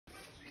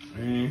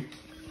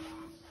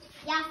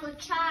You have to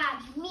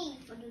charge me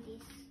for do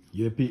this.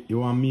 You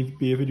want me to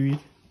pay for do it?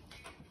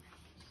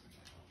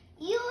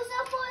 You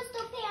supposed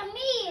to pay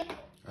me.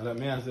 I let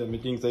me answer. Me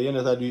think so. You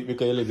know how to do it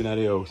because you live in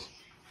the house.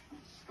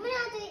 I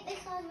don't do it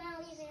because I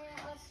live in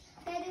the house.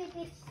 I do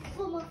it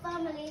for my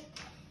family.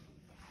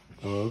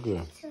 Oh,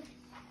 okay. So,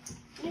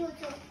 you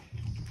too.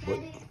 I do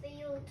it for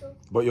you too.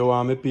 But you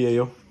want me to pay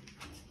you?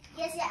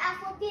 Yes, you have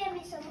to pay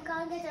me so I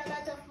can get a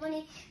lot of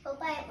money for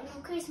buying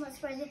a Christmas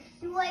present.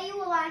 What you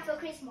want for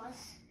Christmas?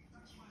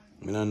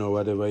 I don't know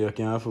whatever you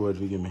can afford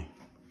to give me.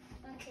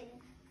 Okay.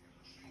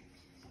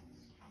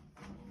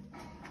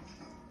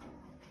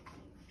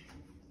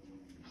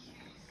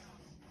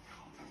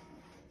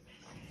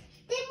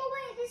 Did we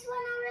wear this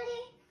one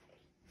already?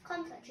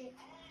 Come touch it.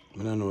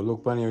 I don't know.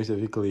 Look on here if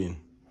it's clean.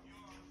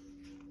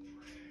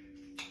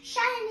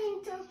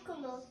 Shining to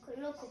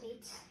look a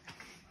bit.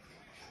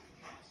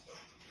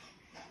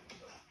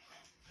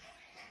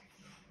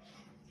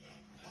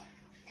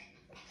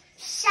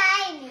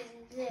 Shining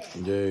good.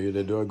 Yeah,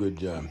 you do a good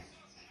job.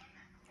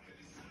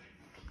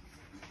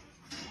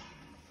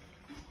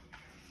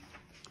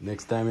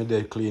 Next time you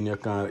dead clean, you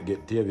can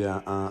get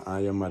Tavia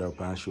and your mother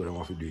up and show them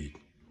how to do it.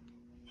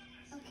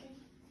 Okay.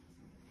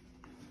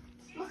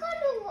 We can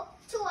do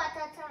 2 at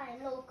a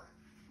time, look.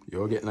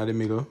 You getting at the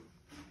middle?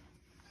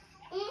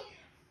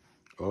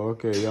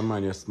 Okay, yeah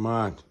man, you're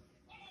smart.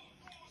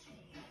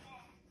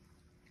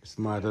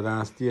 Smarter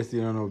than Stacy,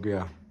 you know,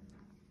 girl.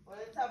 Well,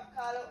 the top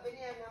call up the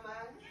name,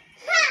 man.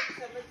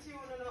 17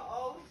 on the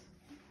house.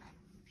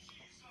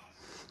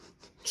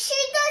 She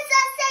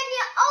doesn't send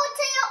you out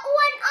to your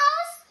own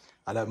house?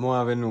 I let more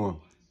have a know.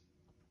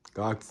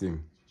 Ask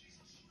him.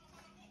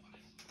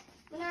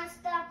 I'm not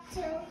stop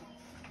till.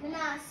 I'm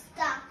not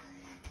stop.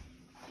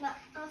 But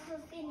I have to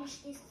finish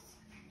this.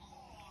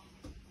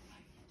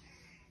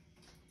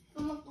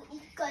 I'm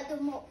going to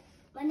do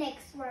my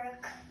next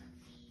work.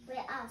 We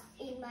have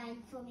in mind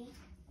for me.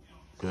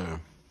 Yeah.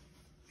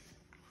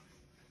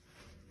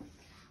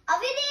 A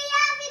video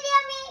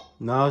me?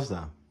 No,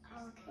 sir.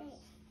 Okay.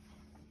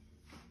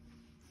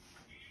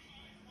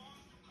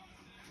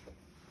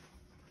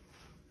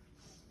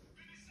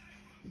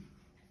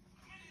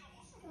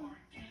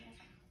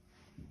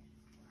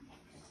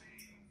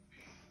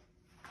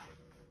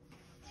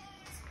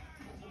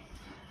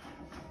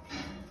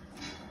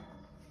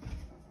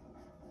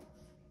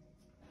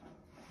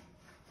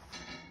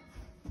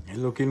 You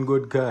looking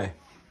good, Kai.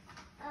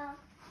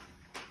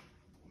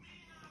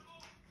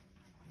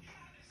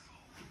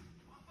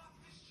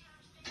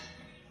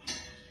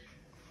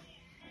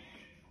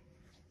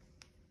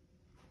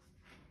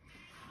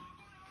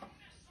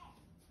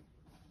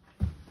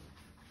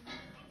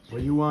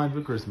 What you want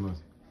for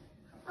Christmas?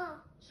 Oh.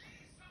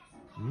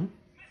 Hmm?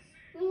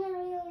 We don't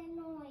really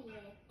know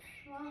yet.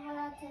 We have a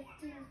lot of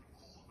things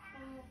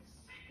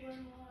we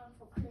want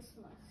for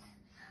Christmas.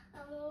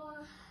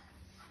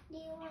 Do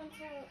you want to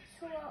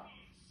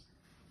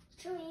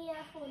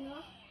here for no?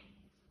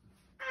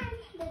 And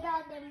the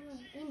dog them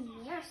in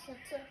here so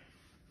too.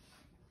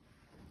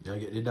 You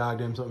get the dog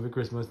them something for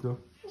Christmas too?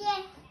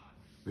 Yeah.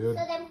 Where?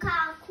 So them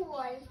can't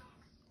cool.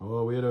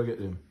 Oh, where do you get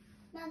them?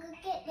 I'm gonna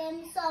get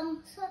them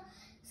some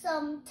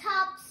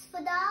tops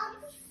for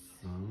dogs.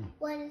 Oh.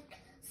 Well,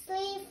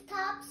 sleeve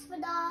tops for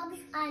dogs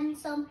and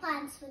some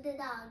pants for the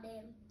dog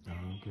them.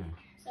 Oh, okay.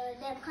 So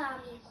them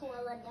can't be cool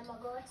when them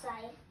go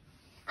outside.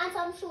 And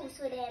some shoes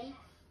for them.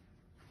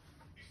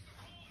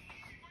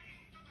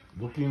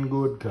 Looking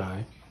good,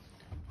 Kai.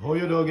 How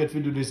you don't get to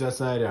do this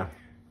aside here?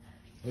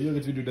 How you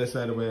get to do this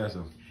side by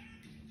yourself?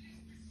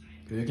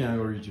 Because you can't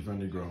go reach it from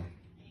the ground.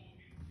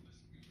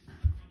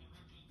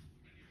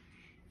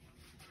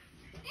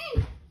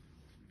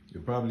 You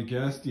probably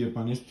can stay up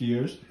on the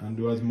stairs and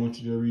do as much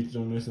as you reach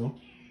down there so.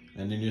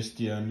 And then you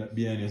stay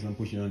behind us and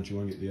push it on through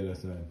and get the other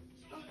side.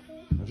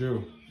 Okay. Not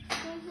true?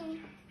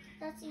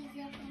 That's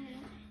easier for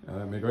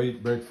me. Make her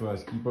eat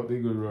breakfast. Keep up the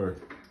good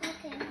work.